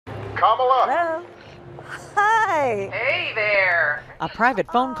Kamala. Hello. Hi. Hey there. A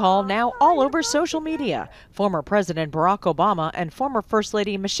private phone call now all over social media. Former President Barack Obama and former First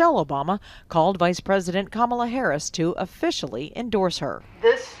Lady Michelle Obama called Vice President Kamala Harris to officially endorse her.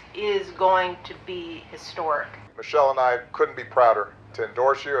 This is going to be historic. Michelle and I couldn't be prouder to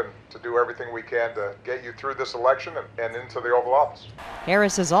endorse you and to do everything we can to get you through this election and into the Oval Office.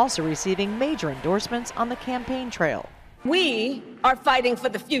 Harris is also receiving major endorsements on the campaign trail. We are fighting for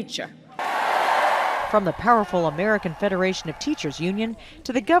the future. From the powerful American Federation of Teachers Union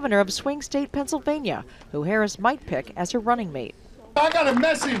to the governor of swing state Pennsylvania, who Harris might pick as her running mate. I got a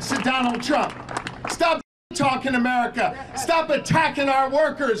message to Donald Trump. Stop talking America. Stop attacking our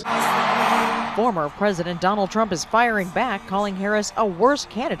workers. Former President Donald Trump is firing back, calling Harris a worse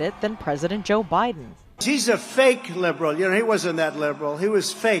candidate than President Joe Biden. She's a fake liberal. You know, he wasn't that liberal. He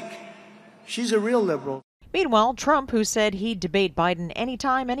was fake. She's a real liberal. Meanwhile, Trump, who said he'd debate Biden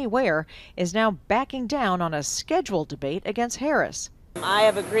anytime, anywhere, is now backing down on a scheduled debate against Harris. I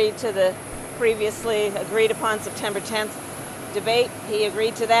have agreed to the previously agreed upon September 10th debate. He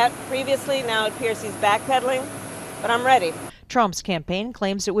agreed to that previously. Now it appears he's backpedaling, but I'm ready. Trump's campaign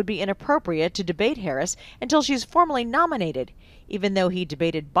claims it would be inappropriate to debate Harris until she's formally nominated, even though he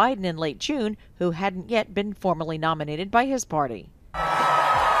debated Biden in late June, who hadn't yet been formally nominated by his party.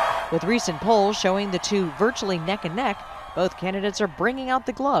 With recent polls showing the two virtually neck and neck, both candidates are bringing out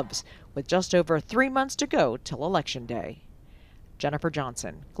the gloves, with just over 3 months to go till Election Day. Jennifer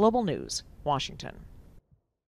Johnson, Global News, Washington.